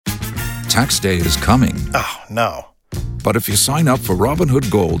Tax day is coming. Oh, no. But if you sign up for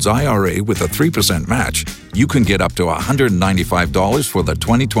Robinhood Gold's IRA with a 3% match, you can get up to $195 for the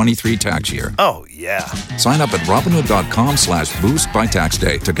 2023 tax year. Oh, yeah. Sign up at Robinhood.com/boost by tax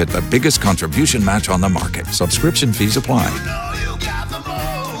day to get the biggest contribution match on the market. Subscription fees apply.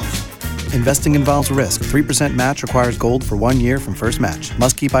 Investing involves risk. 3% match requires gold for 1 year from first match.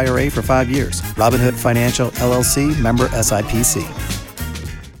 Must keep IRA for 5 years. Robinhood Financial, LLC, member SIPC.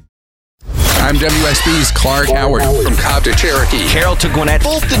 I'm WSB's Clark Howard from Cobb to Cherokee, Carroll to Gwinnett,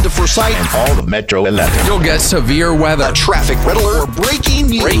 Fulton to Forsyth, and all of Metro 11. You'll get severe weather, a traffic red alert, or breaking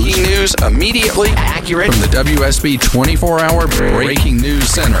news. Breaking news immediately accurate from the WSB 24-hour Breaking News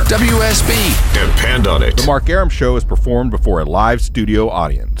Center. WSB. Depend on it. The Mark Arum Show is performed before a live studio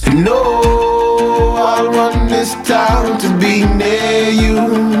audience. No, I want this town to be near you.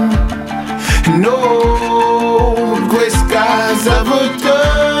 No gray skies ever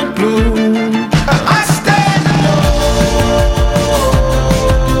turn blue. I stand alone.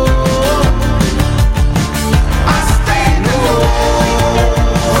 I stand alone.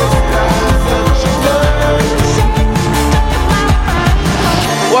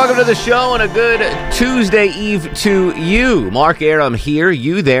 Welcome to the show and a good Tuesday Eve to you. Mark Arum here,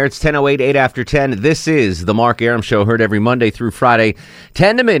 you there. It's 10:08, 8 after 10. This is the Mark Arum Show, heard every Monday through Friday,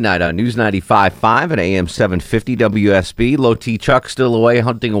 10 to midnight on News 95.5 and AM 750 WSB. Low T Chuck still away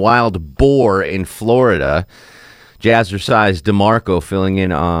hunting a wild boar in Florida. Jazzercise DeMarco filling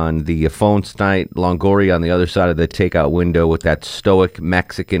in on the phone tonight. Longoria on the other side of the takeout window with that stoic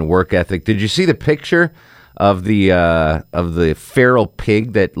Mexican work ethic. Did you see the picture of the feral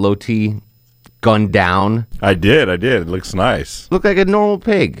pig that Low T gunned down? I did. It looks nice. Looked like a normal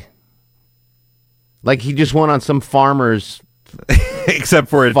pig. Like he just went on some farmer's except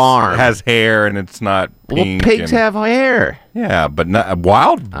for it farm. Has hair and it's not pink. Well, pigs have hair. Yeah, but not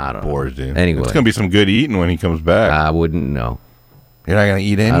wild I don't boars know. do. Anyway. It's going to be some good eating when he comes back. I wouldn't know. You're not going to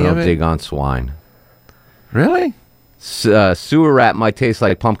eat any I of don't it? dig on swine. Really? Sewer rat might taste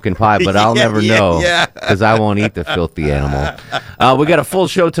like pumpkin pie, but I'll never know yeah. because I won't eat the filthy animal. We got a full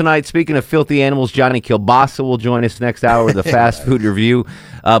show tonight. Speaking of filthy animals, Johnny Kilbasa will join us next hour with a fast food review.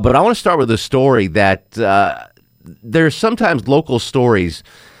 But I want to start with a story that there's sometimes local stories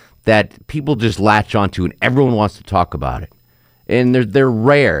that people just latch onto and everyone wants to talk about it. And they're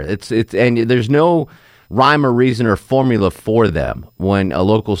rare. It's and there's no rhyme or reason or formula for them when a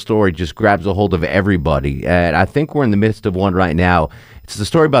local story just grabs a hold of everybody. And I think we're in the midst of one right now. It's the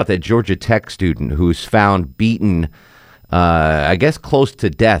story about that Georgia Tech student who's found beaten, I guess, close to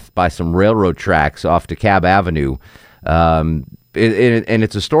death by some railroad tracks off DeKalb Avenue. And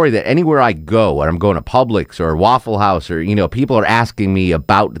it's a story that anywhere I go, when I'm going to Publix or Waffle House or, people are asking me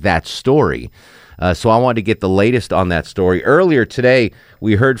about that story. So I wanted to get the latest on that story. Earlier today,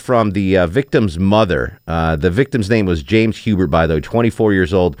 we heard from the victim's mother. The victim's name was James Hubert, by the way, 24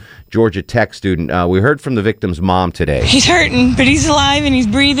 years old, Georgia Tech student. We heard from the victim's mom today. He's hurting, but he's alive and he's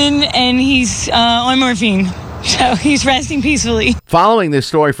breathing and he's on morphine. So he's resting peacefully. Following this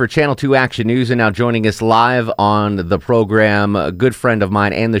story for Channel 2 Action News and now joining us live on the program, a good friend of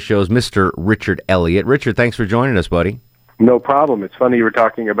mine and the show's Mr. Richard Elliott. Richard, thanks for joining us, buddy. No problem. It's funny you were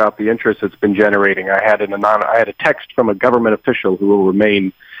talking about the interest it's been generating. I had a text from a government official who will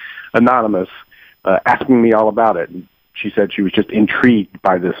remain anonymous asking me all about it. She said she was just intrigued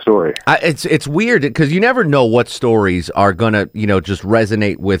by this story. It's weird because you never know what stories are going to, just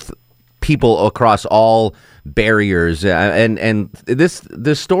resonate with people across all barriers. And this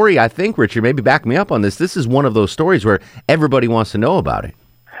story, I think, Richard, maybe back me up on this. This is one of those stories where everybody wants to know about it.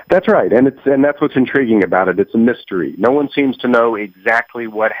 That's right, and that's what's intriguing about it. It's a mystery. No one seems to know exactly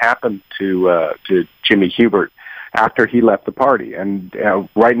what happened to Jimmy Hubert after he left the party, and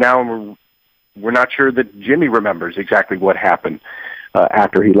right now we're not sure that Jimmy remembers exactly what happened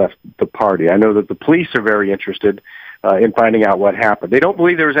after he left the party. I know that the police are very interested in finding out what happened. They don't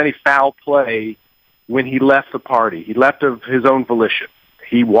believe there was any foul play when he left the party. He left of his own volition.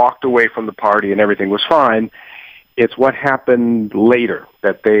 He walked away from the party, and everything was fine. It's what happened later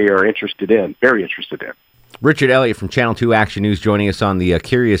that they are very interested in. Richard Elliott from Channel 2 Action News joining us on the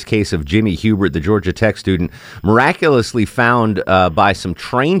curious case of Jimmy Hubert, the Georgia Tech student, miraculously found by some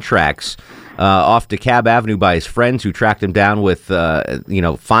train tracks off DeKalb Avenue by his friends who tracked him down with,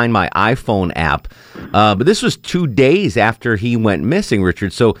 Find My iPhone app. But this was 2 days after he went missing,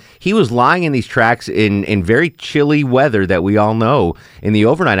 Richard. So he was lying in these tracks in very chilly weather that we all know in the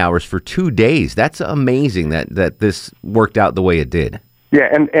overnight hours for 2 days. That's amazing that this worked out the way it did. Yeah,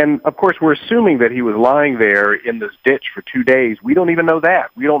 and of course we're assuming that he was lying there in this ditch for 2 days. We don't even know that.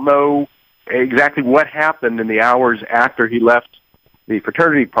 We don't know exactly what happened in the hours after he left the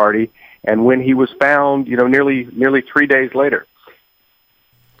fraternity party, and when he was found, nearly 3 days later.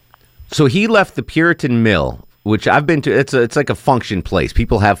 So he left the Puritan Mill, which I've been to. It's like a function place.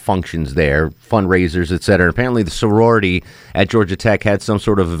 People have functions there, fundraisers, etc. Apparently, the sorority at Georgia Tech had some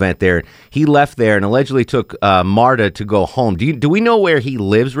sort of event there. He left there and allegedly took Marta to go home. Do we know where he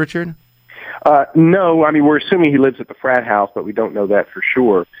lives, Richard? No, I mean, we're assuming he lives at the frat house, but we don't know that for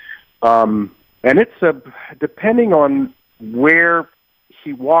sure. And it's depending on where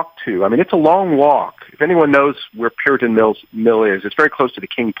he walked to. I mean, it's a long walk. If anyone knows where Puritan Mill is, it's very close to the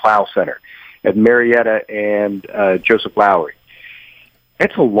King Plow Center at Marietta and Joseph Lowry.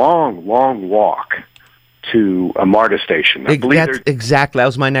 It's a long, long walk to a MARTA station. I believe exactly. That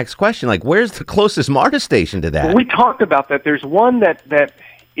was my next question. Like, where's the closest MARTA station to that? Well, we talked about that. There's one that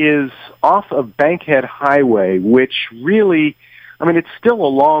is off of Bankhead Highway, which really, I mean, it's still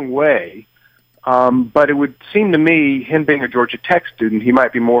a long way, but it would seem to me, him being a Georgia Tech student, he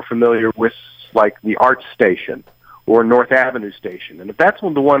might be more familiar with, like, the Arts Station or North Avenue Station. And if that's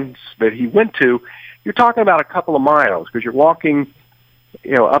one of the ones that he went to, you're talking about a couple of miles, because you're walking,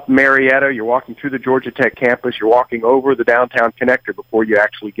 up Marietta, you're walking through the Georgia Tech campus, you're walking over the downtown connector before you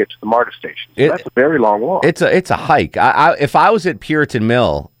actually get to the MARTA station. So that's a very long walk. It's a hike. If I was at Puritan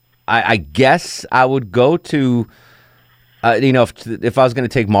Mill, I guess I would go to, if I was going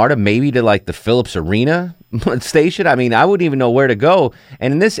to take MARTA, maybe to like the Phillips Arena station. I mean, I wouldn't even know where to go.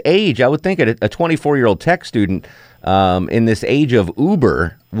 And in this age, I would think a 24-year-old tech student in this age of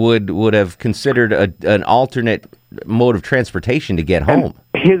Uber would have considered an alternate mode of transportation to get home.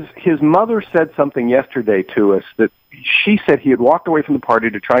 And his mother said something yesterday to us that she said he had walked away from the party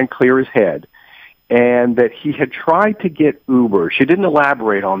to try and clear his head, and that he had tried to get Uber. She didn't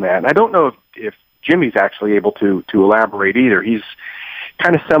elaborate on that. And I don't know if Jimmy's actually able to elaborate either. He's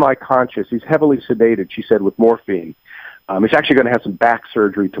kind of semi-conscious. He's heavily sedated, she said, with morphine. He's actually going to have some back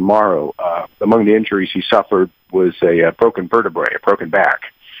surgery tomorrow. Among the injuries he suffered was a broken vertebrae, a broken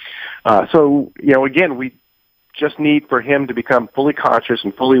back. So, again, we just need for him to become fully conscious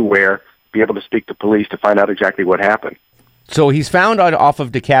and fully aware, be able to speak to police to find out exactly what happened. So he's found off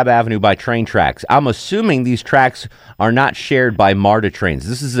of DeKalb Avenue by train tracks. I'm assuming these tracks are not shared by MARTA trains.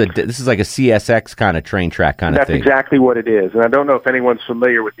 This is like a CSX kind of train track kind of thing. That's exactly what it is. And I don't know if anyone's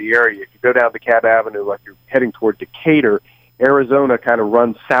familiar with the area. If you go down DeKalb Avenue like you're heading toward Decatur, Arizona kind of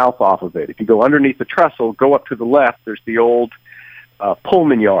runs south off of it. If you go underneath the trestle, go up to the left, there's the old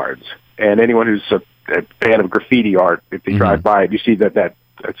Pullman yards. And anyone who's a fan of graffiti art, if they drive by it, you see that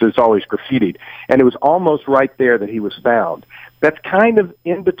it's always graffitied. And it was almost right there that he was found. That's kind of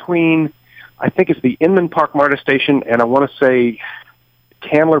in between, I think it's the Inman Park MARTA station, and I want to say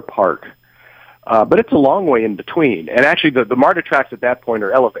Candler Park. But it's a long way in between. And actually, the MARTA tracks at that point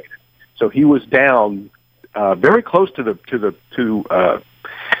are elevated. So he was down very close to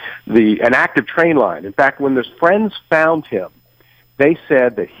an active train line. In fact, when his friends found him, they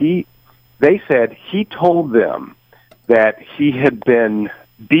said he told them that he had been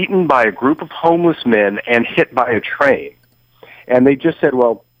beaten by a group of homeless men and hit by a train. And they just said,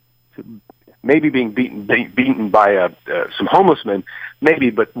 well, maybe being beaten by some homeless men,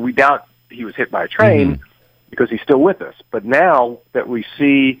 maybe, but we doubt he was hit by a train because he's still with us. But now that we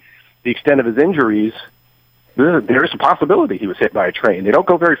see the extent of his injuries, there is a possibility he was hit by a train. They don't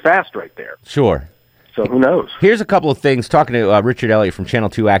go very fast right there. Sure. So who knows? Here's a couple of things. Talking to Richard Elliott from Channel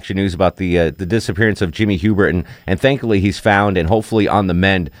 2 Action News about the disappearance of Jimmy Hubert, and thankfully he's found and hopefully on the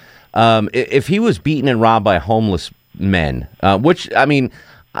mend. If he was beaten and robbed by homeless men, which, I mean,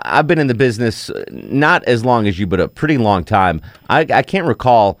 I've been in the business not as long as you, but a pretty long time. I can't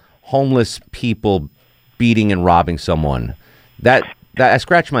recall homeless people beating and robbing someone. That I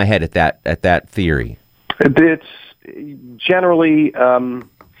scratch my head at that theory. It's generally...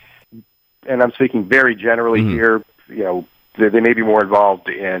 and I'm speaking very generally here, they may be more involved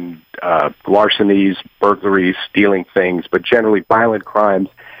in larcenies, burglaries, stealing things, but generally violent crimes.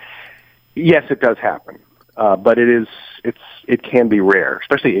 Yes, it does happen, but it can be rare,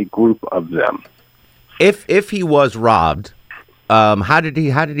 especially a group of them. If he was robbed, how did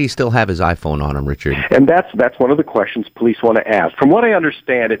he still have his iPhone on him, Richard? And that's one of the questions police want to ask. From what I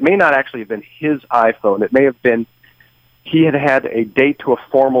understand, it may not actually have been his iPhone. It may have been he had a date to a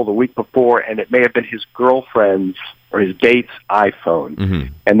formal the week before, and it may have been his girlfriend's or his date's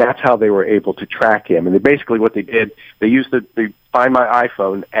iPhone. And that's how they were able to track him. And basically what they did, they used the Find My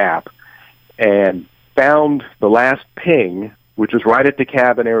iPhone app and found the last ping, which was right at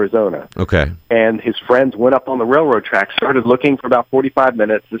DeKalb in Arizona. Okay. And his friends went up on the railroad tracks, started looking for about 45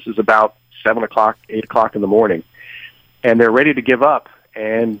 minutes. This is about 7 o'clock, 8 o'clock in the morning. And they're ready to give up.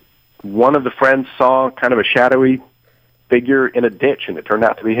 And one of the friends saw kind of a shadowy figure in a ditch, and it turned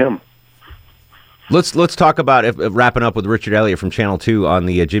out to be him. Let's talk about wrapping up with Richard Elliott from Channel 2 on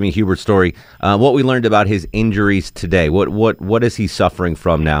the Jimmy Hubert story. What we learned about his injuries today. What is he suffering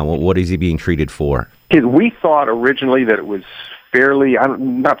from now? What is he being treated for? We thought originally that it was fairly,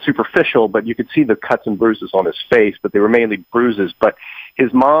 not superficial, but you could see the cuts and bruises on his face, but they were mainly bruises. But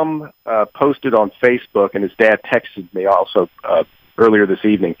his mom posted on Facebook, and his dad texted me also earlier this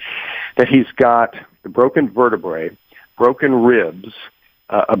evening, that he's got the broken vertebrae, broken ribs,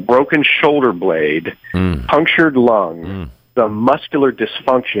 a broken shoulder blade, punctured lung, some muscular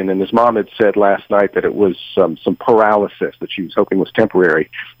dysfunction, and his mom had said last night that it was some paralysis that she was hoping was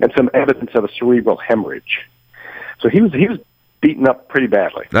temporary, and some evidence of a cerebral hemorrhage. So he was beaten up pretty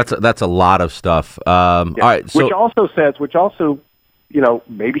badly. That's a lot of stuff. All right, so which also,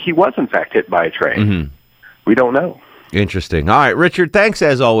 maybe he was in fact hit by a train. Mm-hmm. We don't know. Interesting. All right, Richard, thanks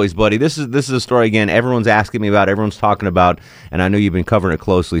as always, buddy. This is a story, again, everyone's asking me about, everyone's talking about, and I know you've been covering it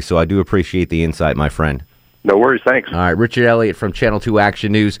closely, so I do appreciate the insight, my friend. No worries, thanks. All right, Richard Elliott from Channel 2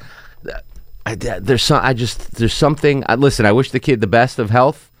 Action News. There's something, listen, I wish the kid the best of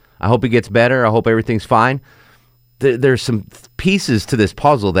health. I hope he gets better. I hope everything's fine. There's some pieces to this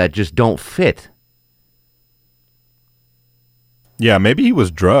puzzle that just don't fit. Yeah, maybe he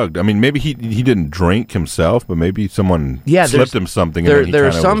was drugged. I mean, maybe he didn't drink himself, but maybe someone slipped him something. And then he there are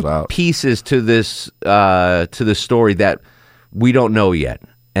was some out. pieces to this story that we don't know yet,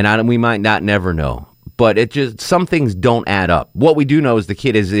 and we might not never know. But some things don't add up. What we do know is the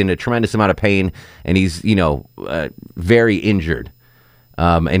kid is in a tremendous amount of pain, and he's very injured,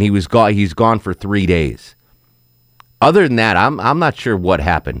 and he's gone for 3 days. Other than that, I'm not sure what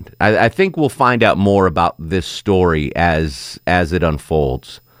happened. I think we'll find out more about this story as it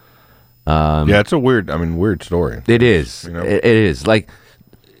unfolds. Yeah, it's a weird story. It is. It is. Like,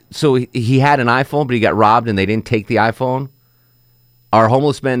 so he had an iPhone, but he got robbed, and they didn't take the iPhone. Are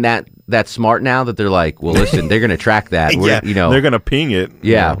homeless men that smart now that they're like, well, listen, they're going to track that. Yeah, they're going to ping it.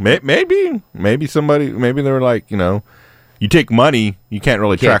 Yeah, maybe somebody. Maybe they were like, you take money, you can't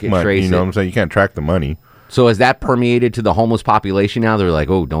really track money. You know what I'm saying? You can't track the money. So has that permeated to the homeless population now? They're like,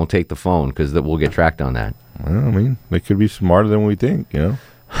 oh, don't take the phone because we'll get tracked on that. Well, I mean, they could be smarter than we think,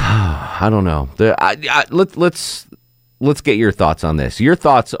 I don't know. Let's get your thoughts on this. Your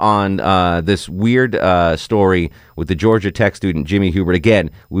thoughts on this weird story with the Georgia Tech student, Jimmy Hubert.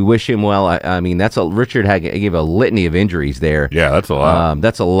 Again, we wish him well. I mean, Richard gave a litany of injuries there. Yeah, that's a lot.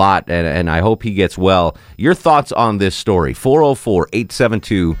 That's a lot, and I hope he gets well. Your thoughts on this story,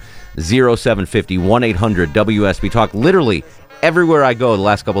 404-872-0750, 1-800-WSB Talk. Literally, everywhere I go the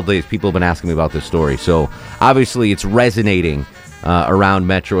last couple of days, people have been asking me about this story. So, obviously, it's resonating around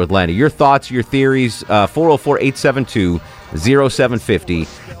Metro Atlanta. Your thoughts, your theories, 404-872-0750.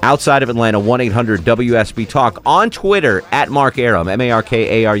 Outside of Atlanta, 1-800-WSB Talk. On Twitter, at Mark Arum,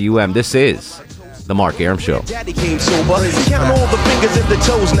 MarkArum. This is The Mark Arum Show. Daddy came sober. Count all the fingers and the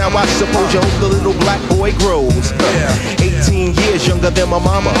toes. Now I suppose you hope the little black boy grows. 18 years younger than my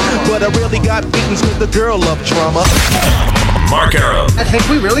mama. But I really got beatings with the girl love drama. Mark Arum. I think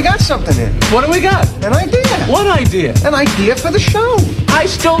we really got something here. What do we got? An idea. What idea? An idea for the show. I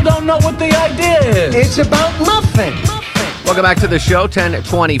still don't know what the idea is. It's about nothing. Welcome back to the show,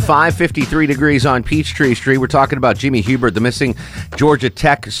 10:25, 53 degrees on Peachtree Street. We're talking about Jimmy Hubert, the missing Georgia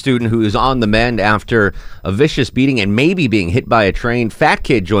Tech student who is on the mend after a vicious beating and maybe being hit by a train. Fat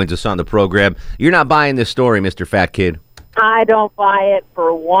Kid joins us on the program. You're not buying this story, Mr. Fat Kid. I don't buy it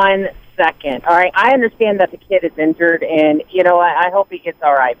for 1 second. All right, I understand that the kid is injured, and, I hope he gets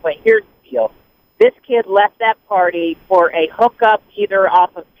all right. But here's the deal. This kid left that party for a hookup either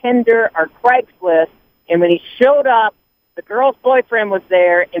off of Tinder or Craigslist, and when he showed up, the girl's boyfriend was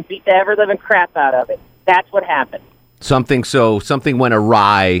there and beat the ever-living crap out of it. That's what happened. Something went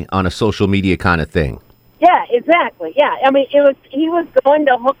awry on a social media kind of thing. Yeah, exactly. Yeah, I mean, he was going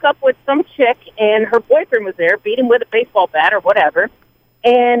to hook up with some chick, and her boyfriend was there, beat him with a baseball bat or whatever,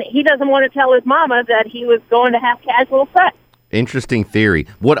 and he doesn't want to tell his mama that he was going to have casual sex. Interesting theory.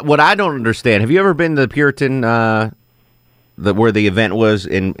 What I don't understand, have you ever been to the Puritan, where the event was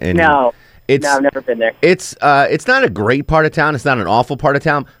in? No. No, I've never been there. It's not a great part of town. It's not an awful part of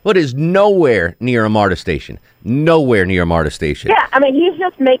town, but it's nowhere near a MARTA station. Nowhere near a MARTA station. Yeah, I mean, he's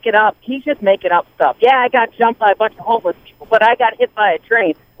just making up stuff. Yeah, I got jumped by a bunch of homeless people, but I got hit by a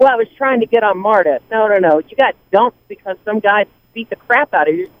train. Well, I was trying to get on MARTA. No. You got dumped because some guy beat the crap out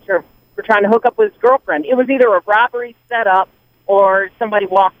of you for trying to hook up with his girlfriend. It was either a robbery set up or somebody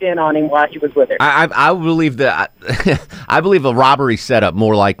walked in on him while he was with her. I believe that. I believe a robbery setup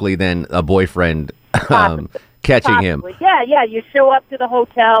more likely than a boyfriend catching him. Yeah. You show up to the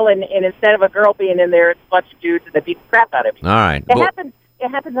hotel, and instead of a girl being in there, it's a bunch of dudes that beat the crap out of you. All right. It happens. It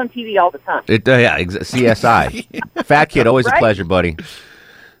happens on TV all the time. CSI. Fat Kid, always a pleasure, buddy.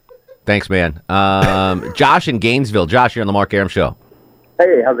 Thanks, man. Josh in Gainesville. Josh, you're on the Mark Arum Show.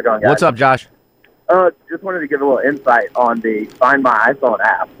 Hey, how's it going, guys? What's up, Josh? Just wanted to give a little insight on the Find My iPhone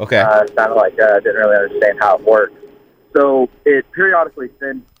app. Okay. It sounded like I didn't really understand how it works. So it periodically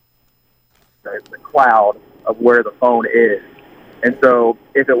sends the cloud of where the phone is. And so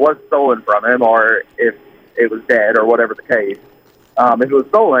if it was stolen from him, or if it was dead, or whatever the case, if it was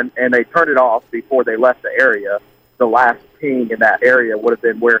stolen and they turned it off before they left the area, the last ping in that area would have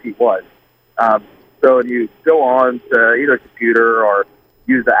been where he was. So you go on to either computer or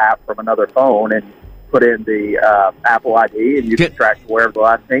use the app from another phone and put in the Apple ID, and you can track wherever the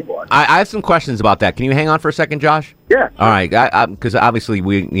last ping was. I have some questions about that. Can you hang on for a second, Josh? Yeah. All right, because obviously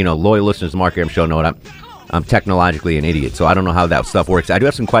we, loyal listeners to the Mark Arum Show know that I'm technologically an idiot, so I don't know how that stuff works. I do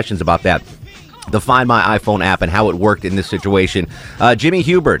have some questions about that. The Find My iPhone app and how it worked in this situation. Jimmy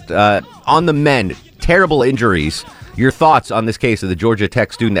Hubert, on the mend, terrible injuries. Your thoughts on this case of the Georgia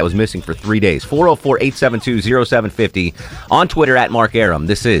Tech student that was missing for 3 days. 404-872-0750. On Twitter at Mark Arum.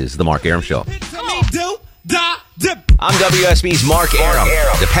 This is The Mark Arum Show. I'm WSB's Mark Arum.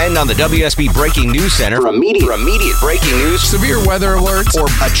 Depend on the WSB Breaking News Center for immediate breaking news, severe weather alerts, or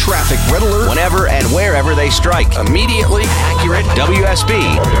a traffic red alert whenever and wherever they strike. Immediately accurate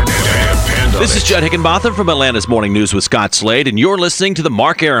WSB. This is Judd Hickenbotham from Atlanta's Morning News with Scott Slade, and you're listening to The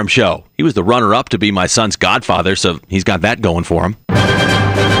Mark Arum Show. He was the runner-up to be my son's godfather, so he's got that going for him.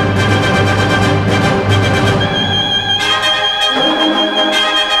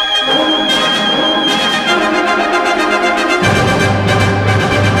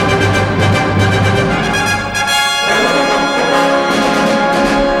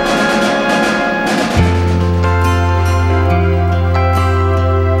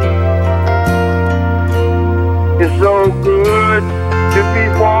 It's so good to be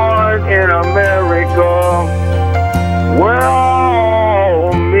born in America, where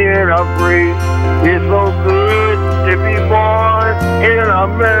all men are free. It's so good to be born in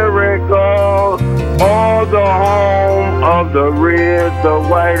America, all the home of the red, the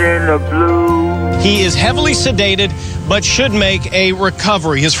white, and the blue. He is heavily sedated, but should make a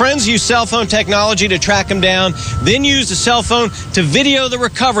recovery. His friends use cell phone technology to track him down, then used a cell phone to video the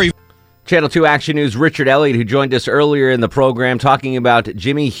recovery. Channel 2 Action News' Richard Elliott, who joined us earlier in the program, talking about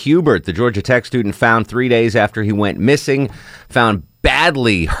Jimmy Hubert, the Georgia Tech student found 3 days after he went missing, found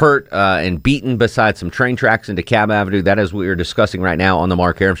badly hurt and beaten beside some train tracks into Cab Avenue. That is what we're discussing right now on the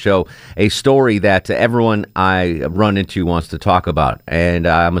Mark Arum Show, a story that everyone I run into wants to talk about, and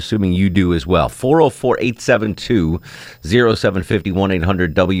I'm assuming you do as well. 404-872-0750,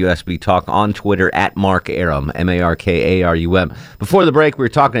 1-800-WSB-TALK, on Twitter at Mark Arum, MarkArum. Before the break, we were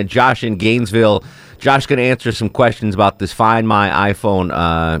talking to Josh in Gainesville. Josh going to answer some questions about this Find My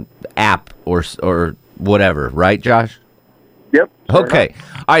iPhone app or whatever, right, Josh? Yep. Okay.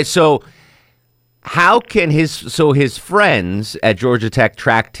 All right. So, how can his friends at Georgia Tech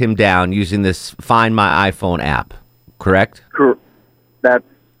tracked him down using this Find My iPhone app? Correct. That's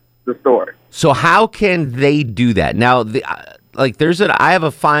the story. So, how can they do that now? I have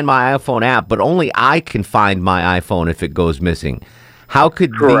a Find My iPhone app, but only I can find my iPhone if it goes missing. How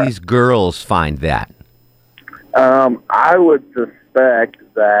could these girls find that? I would suspect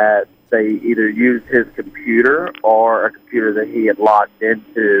that they either used his computer or a computer that he had logged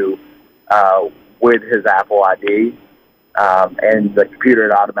into with his Apple ID, and the computer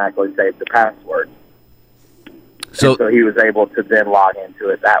had automatically saved the password. So he was able to then log into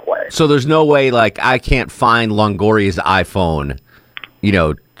it that way. So there's no way, I can't find Longoria's iPhone,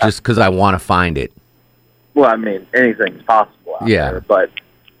 just because I want to find it. Well, I mean, anything's possible out there, but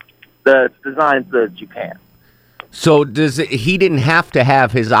the design says you can. So he didn't have to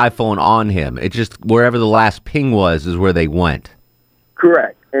have his iPhone on him. It just wherever the last ping was is where they went.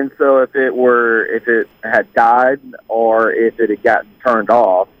 Correct. And so if it had died or if it had gotten turned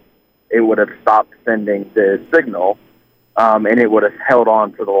off, it would have stopped sending the signal, and it would have held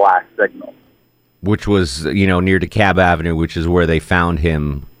on to the last signal. Which was, near to Cab Avenue, which is where they found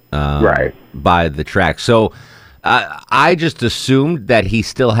him right by the track. So I just assumed that he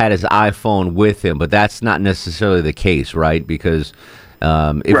still had his iPhone with him, but that's not necessarily the case, right? Because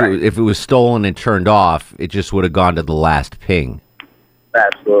if it was stolen and turned off, it just would have gone to the last ping.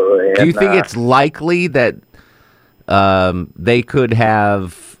 Absolutely. Do you think it's likely that they could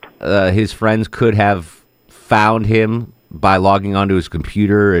have, his friends could have found him by logging onto his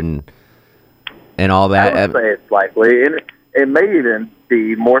computer and all that? I would say it's likely. And it may even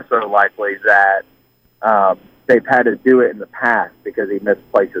be more so likely that they've had to do it in the past because he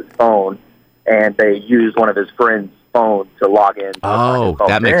misplaced his phone, and they used one of his friends' phone to log in. Oh,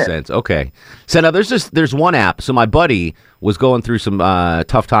 that makes sense. Okay. So now there's one app. So my buddy was going through some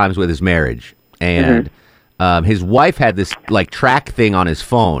tough times with his marriage, and his wife had this like track thing on his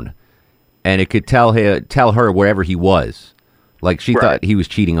phone, and it could tell her wherever he was. Like she thought he was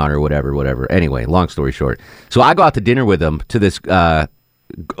cheating on her, whatever. Anyway, long story short. So I go out to dinner with him to this a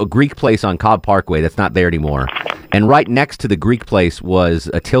Greek place on Cobb Parkway that's not there anymore. And right next to the Greek place was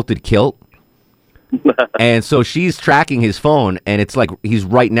a tilted kilt. And so she's tracking his phone, and it's like he's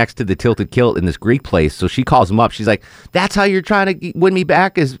right next to the tilted kilt in this Greek place. So she calls him up. She's like, "That's how you're trying to win me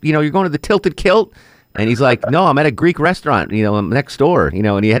back? Is you're going to the tilted kilt?" And he's like, "No, I'm at a Greek restaurant, next door,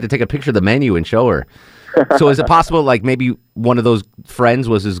 and he had to take a picture of the menu and show her." So is it possible, like maybe one of those friends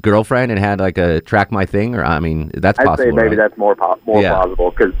was his girlfriend and had like a track my thing, or that's possible? I'd say maybe that's more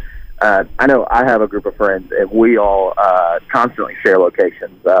plausible because I know I have a group of friends and we all constantly share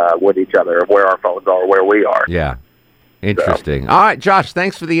locations with each other of where our phones are, where we are. Yeah, interesting. So. All right, Josh,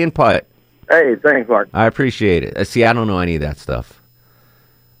 thanks for the input. Hey, thanks, Mark. I appreciate it. See, I don't know any of that stuff.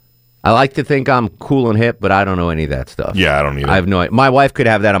 I like to think I'm cool and hip, but I don't know any of that stuff. Yeah, I don't either. I have no idea. My wife could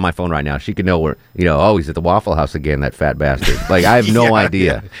have that on my phone right now. She could know where, he's at the Waffle House again, that fat bastard. Like, I have no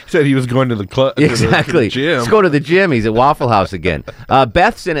idea. He said he was going to the club. Exactly. To the gym. Let's go to the gym. He's at Waffle House again.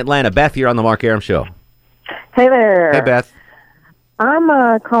 Beth's in Atlanta. Beth, you're on the Mark Arum Show. Hey there. Hey, Beth.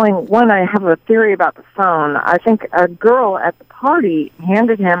 I'm calling. I have a theory about the phone. I think a girl at the party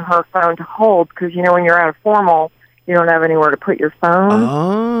handed him her phone to hold because, when you're at a formal, you don't have anywhere to put your phone.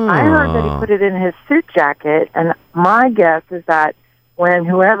 Oh. I heard that he put it in his suit jacket, and my guess is that when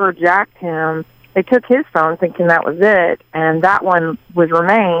whoever jacked him, they took his phone thinking that was it, and that one was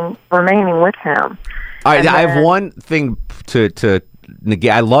remaining with him. All right, I have one thing to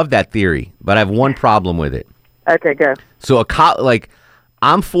negate. I love that theory, but I have one problem with it. Okay, go. So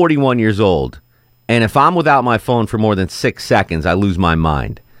I'm 41 years old, and if I'm without my phone for more than 6 seconds, I lose my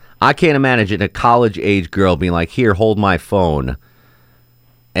mind. I can't imagine a college-age girl being like, "Here, hold my phone,"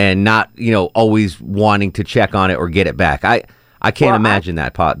 and not, always wanting to check on it or get it back. I can't imagine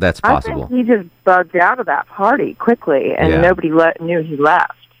that's possible. I think he just bugged out of that party quickly, and nobody knew he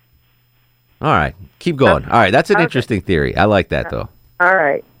left. All right, keep going. All right, that's an interesting theory. I like that, though. All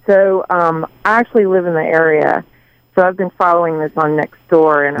right. So I actually live in the area, so I've been following this on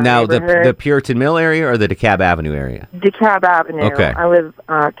Nextdoor. In our neighborhood. The Puritan Mill area or the DeKalb Avenue area? DeKalb Avenue. Okay. I live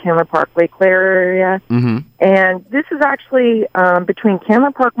Candler Park, Lake Claire area. Mm-hmm. And this is actually between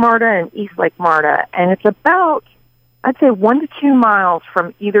Candler Park MARTA and East Lake MARTA, and it's about, I'd say, 1 to 2 miles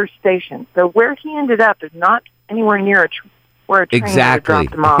from either station. So where he ended up is not anywhere near where a train would have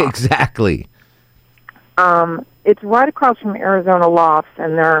dropped him off. Exactly. It's right across from Arizona Lofts,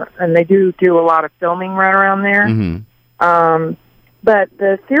 and they do a lot of filming right around there. Mm-hmm. But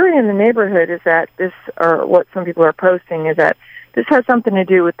the theory in the neighborhood is that this, or what some people are posting, is that this has something to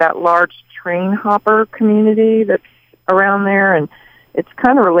do with that large train hopper community that's around there, and it's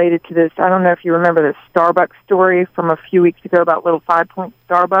kind of related to this. I don't know if you remember the Starbucks story from a few weeks ago about little 5 Point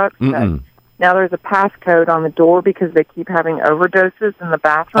Starbucks. Now there's a passcode on the door because they keep having overdoses in the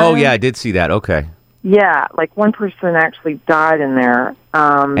bathroom. Oh, yeah, I did see that. Okay. Yeah, like one person actually died in there.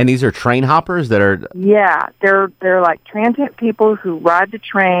 And these are train hoppers that are... Yeah, they're like transient people who ride the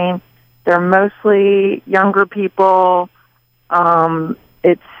train. They're mostly younger people.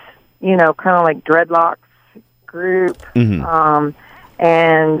 It's, kind of like dreadlocks group. Mm-hmm.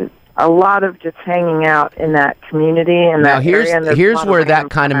 And a lot of just hanging out in that community. And now, here's where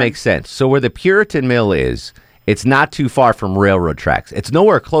that kind of makes sense. So where the Puritan Mill is... It's not too far from railroad tracks. It's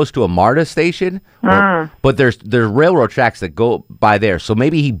nowhere close to a MARTA station, but there's railroad tracks that go by there. So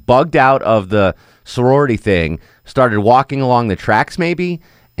maybe he bugged out of the sorority thing, started walking along the tracks maybe,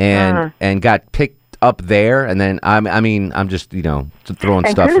 and got picked up there. And then I'm just throwing and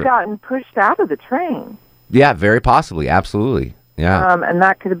stuff. Could have gotten pushed out of the train. Yeah, very possibly, absolutely. Yeah, and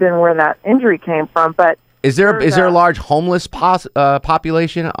that could have been where that injury came from. But is there a large homeless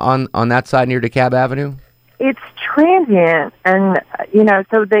population on that side near DeKalb Avenue? It's transient, and,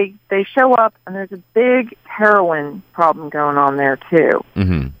 so they show up, and there's a big heroin problem going on there, too.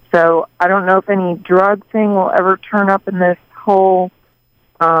 Mm-hmm. So I don't know if any drug thing will ever turn up in this whole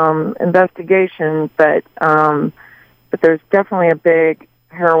investigation, but there's definitely a big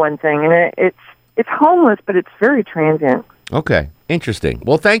heroin thing, and it's homeless, but it's very transient. Okay, interesting.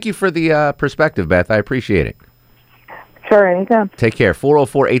 Well, thank you for the perspective, Beth. I appreciate it. Sure, anytime. Take care.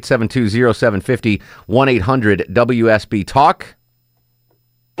 404-872-0750, 1-800-WSB-TALK.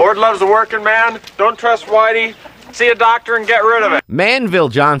 Lord loves a working man. Don't trust Whitey. See a doctor and get rid of it. Manville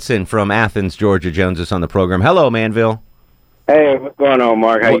Johnson from Athens, Georgia, joins us on the program. Hello, Manville. Hey, what's going on,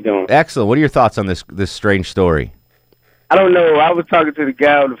 Mark? How you doing? Excellent. What are your thoughts on this strange story? I don't know. I was talking to the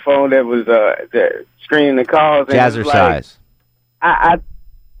guy on the phone that was screening the calls. Jazzercise.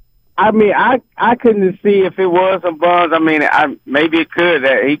 I mean, I couldn't see if it was some bums. I mean, maybe it could.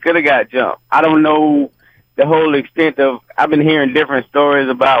 He could have got jumped. I don't know the whole extent of. I've been hearing different stories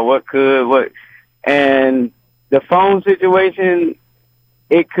about and the phone situation.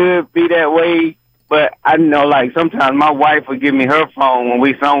 It could be that way, but I know, like, sometimes my wife would give me her phone when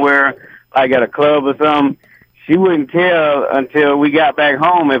we somewhere, like at a club or something. She wouldn't tell until we got back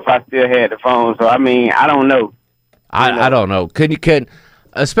home if I still had the phone. So I mean, I don't know. I don't know. Can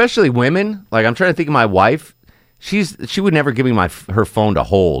especially women, like, I'm trying to think of my wife. She would never give me her phone to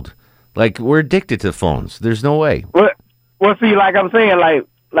hold. Like, we're addicted to phones. There's no way. Well, see, like I'm saying,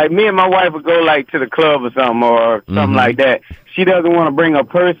 like me and my wife would go like to the club or something like that. She doesn't want to bring her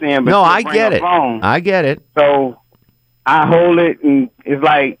purse in, but no, she'll I bring get her it. phone. I get it. So I hold it, and it's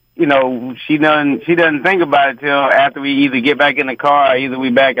like, you know, she doesn't think about it till after we either get back in the car or either we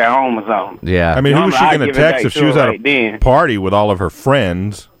back at home or something. Yeah. I mean, who's she going to text if she was at a party with all of her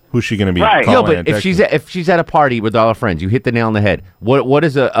friends? Who's she going to be calling? No, but if she's at a party with all her friends, you hit the nail on the head. What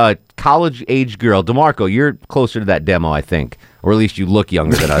is a college age girl? DeMarco, you're closer to that demo, I think, or at least you look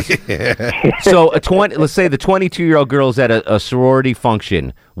younger than us. So let's say the 22-year-old girl's at a sorority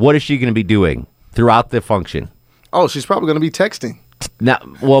function. What is she going to be doing throughout the function? Oh, she's probably going to be texting. Now,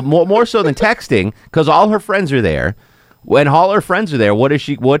 well, more so than texting, because all her friends are there. When all her friends are there, what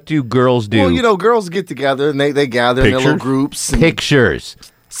do girls do? Well, you know, girls get together and they gather in their little groups. Pictures.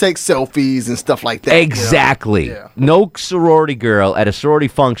 Take selfies and stuff like that. Exactly. You know? Yeah. No sorority girl at a sorority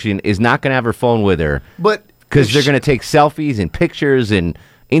function is not going to have her phone with her. But because they're going to take selfies and pictures and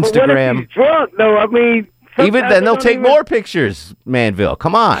Instagram. But what if she's drunk, though? I mean, even then they'll take more pictures. Manville,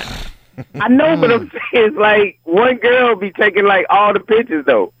 come on. I know, but I'm saying, it's like one girl be taking like all the pictures,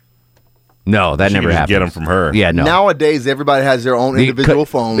 though. No, that never happens. Get them from her. Yeah, no. Nowadays, everybody has their own individual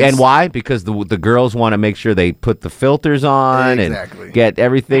phones. And why? Because the girls want to make sure they put the filters on and get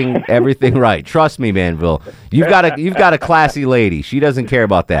everything right. Trust me, Manville. You've got a classy lady. She doesn't care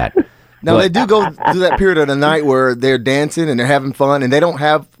about that. Now, they do go through that period of the night where they're dancing and they're having fun, and they don't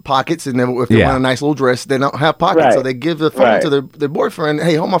have pockets, and if they're wearing a nice little dress, they don't have pockets, so they give the phone to their boyfriend,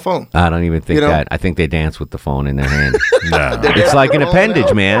 hey, hold my phone. I don't even think that. I think they dance with the phone in their hand. No. It's like an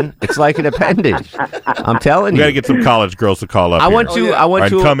appendage, man. It's like an appendage. I'm telling you. We got to get some college girls to call up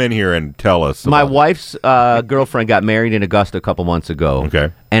to come in here and tell us. My wife's girlfriend got married in Augusta a couple months ago.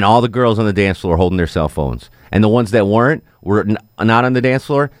 Okay. And all the girls on the dance floor holding their cell phones. And the ones that weren't were not on the dance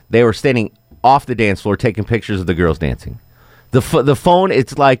floor. They were standing off the dance floor taking pictures of the girls dancing. The phone,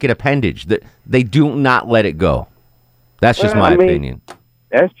 it's like an appendage. They do not let it go. That's just my opinion.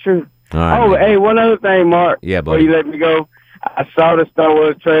 That's true. All right, hey, one other thing, Mark. Yeah, buddy. Before you let me go, I saw the Star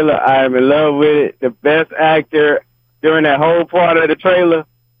Wars trailer. I am in love with it. The best actor during that whole part of the trailer,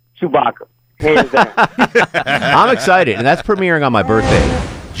 Chewbacca. Hands down. I'm excited, and that's premiering on my birthday.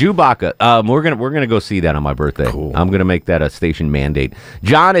 Chewbacca. We're gonna go see that on my birthday. Cool. I'm gonna make that a station mandate.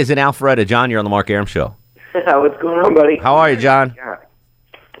 John is in Alpharetta. John, you're on the Mark Arum Show. What's going on, buddy? How are you, John? Yeah.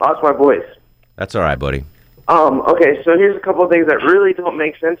 Lost my voice. That's all right, buddy. Okay, so here's a couple of things that really don't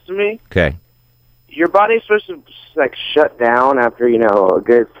make sense to me. Okay. Your body's supposed to like shut down after, a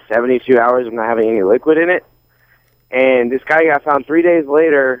good 72 hours of not having any liquid in it. And this guy got found 3 days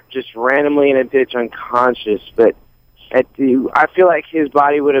later, just randomly in a ditch, unconscious. But I feel like his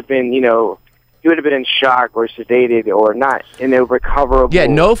body would have been, he would have been in shock or sedated or not in a recoverable. Yeah,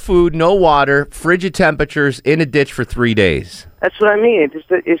 no food, no water, frigid temperatures, in a ditch for 3 days. That's what I mean.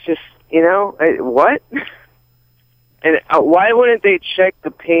 It's just what? And why wouldn't they check the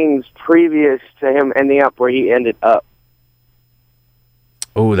pings previous to him ending up where he ended up?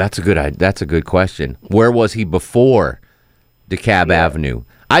 Oh, that's a good question. Where was he before DeKalb Avenue?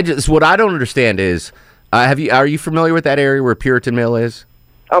 What I don't understand is, are you familiar with that area where Puritan Mill is?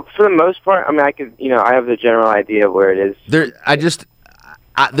 Oh, for the most part, I mean, I have the general idea of where it is.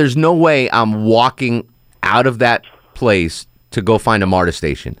 There's no way I'm walking out of that place to go find a MARTA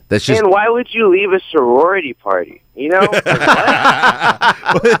station. That's just. And why would you leave a sorority party?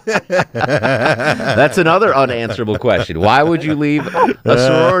 That's another unanswerable question. Why would you leave a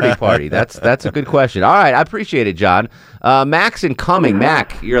sorority party? That's a good question. All right, I appreciate it, John. Max and Cumming.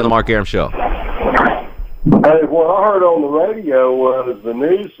 Mac, you're on the Mark Arum Show. Hey, what I heard on the radio was the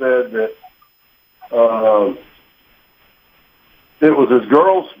news said that it was his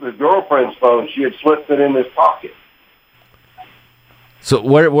girlfriend's phone. She had slipped it in his pocket. So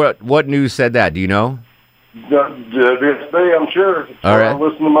what news said that? Do you know? WSB, I'm sure. All right.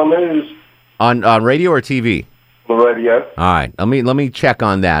 Listen to my news. On radio or TV? The radio. All right. Let me check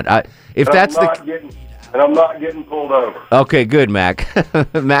on that. If And that's I'm not getting pulled over. Okay, good, Mac.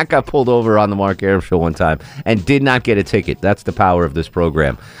 Mac got pulled over on the Mark Arum Show one time and did not get a ticket. That's the power of this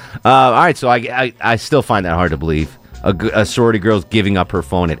program. All right, so I still find that hard to believe. A sorority girl's giving up her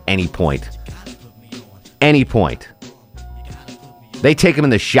phone at any point. Any point. They take them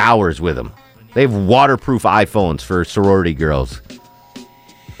in the showers with them. They have waterproof iPhones for sorority girls.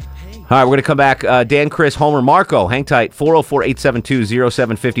 All right, we're going to come back. Dan, Chris, Homer, Marco, hang tight.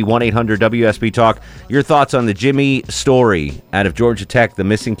 404-872-0750, 1-800-WSB Talk. Your thoughts on the Jimmy story out of Georgia Tech, the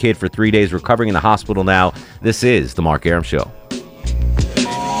missing kid for 3 days, recovering in the hospital now. This is The Mark Arum Show.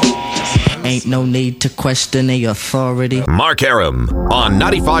 Ain't no need to question the authority. Mark Arum on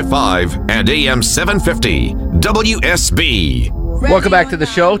 95.5 and AM 750 WSB. Welcome back to the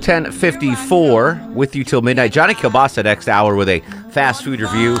show, 10:54, with you till midnight. Johnny Kilbasa next hour with a fast food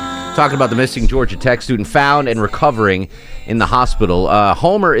review, talking about the missing Georgia Tech student found and recovering in the hospital.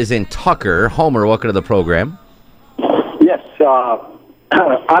 Homer is in Tucker. Homer, welcome to the program. Yes,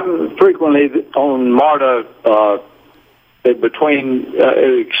 I'm frequently on MARTA between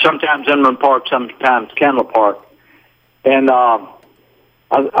sometimes Inman Park, sometimes Candler Park. And I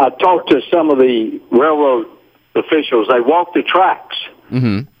talked to some of the railroad officials. They walk the tracks.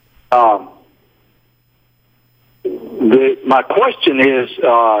 Mm-hmm. My question is,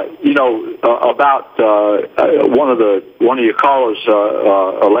 about one of your callers,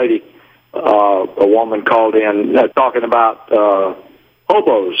 a lady, a woman called in talking about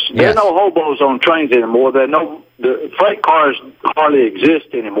hobos. Yes. There are no hobos on trains anymore. The freight cars hardly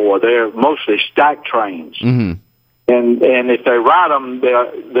exist anymore. They're mostly stacked trains. Mm-hmm. And if they ride them,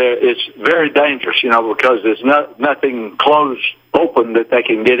 it's very dangerous, because there's nothing closed open that they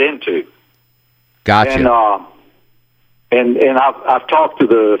can get into. Gotcha. And I've talked to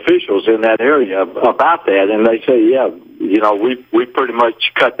the officials in that area about that, and they say, we pretty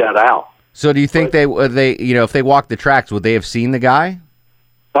much cut that out. So do you think they if they walked the tracks, would they have seen the guy?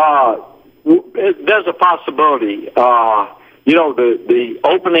 There's a possibility. The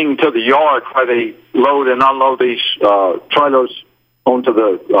opening to the yard where they load and unload these trailers onto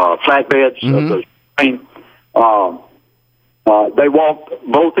the flatbeds of the train, they walk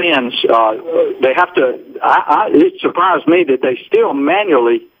both ends. They have to. It surprised me that they still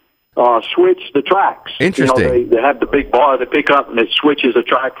manually switch the tracks. Interesting. They have the big bar they pick up, and it switches the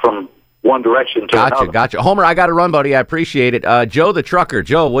track from one direction to another. Gotcha. Homer, I got to run, buddy. I appreciate it. Joe the trucker.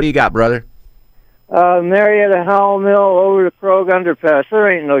 Joe, what do you got, brother? Marietta Howell Mill over the Krog underpass.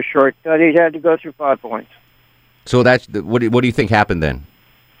 There ain't no shortcut. He had to go through 5 points. So that's what do you think happened then?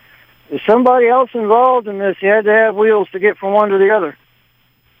 There's somebody else involved in this. He had to have wheels to get from one to the other.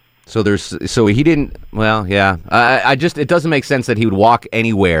 So he didn't. Well, yeah. It doesn't make sense that he would walk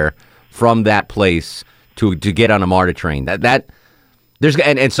anywhere from that place to get on a MARTA train.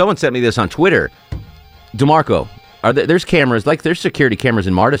 And someone sent me this on Twitter. DeMarco, there's cameras, like there's security cameras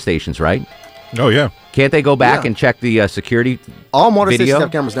in MARTA stations, right? Oh, yeah. Can't they go back and check the security All MARTA video? stations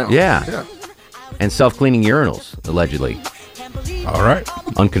have cameras now. Yeah. And self-cleaning urinals, allegedly. All right.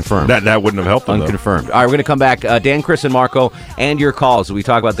 Unconfirmed. That wouldn't have helped them, Unconfirmed. All right, we're going to come back. Dan, Chris, and Marco, and your calls. We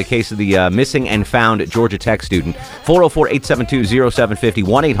talk about the case of the missing and found Georgia Tech student. 404-872-0750,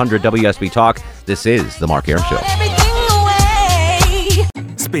 1-800-WSB Talk. This is The Mark Arum Show.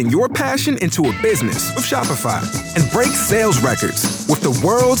 Spin your passion into a business with Shopify and break sales records with the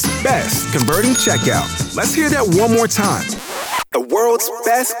world's best converting checkout. Let's hear that one more time. The world's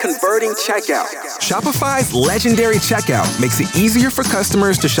best converting checkout. Shopify's legendary checkout makes it easier for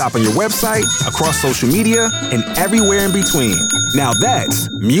customers to shop on your website, across social media, and everywhere in between. Now that's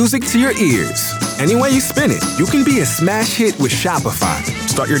music to your ears. Any way you spin it, you can be a smash hit with Shopify.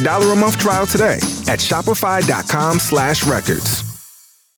 Start your $1 a month trial today at shopify.com/records.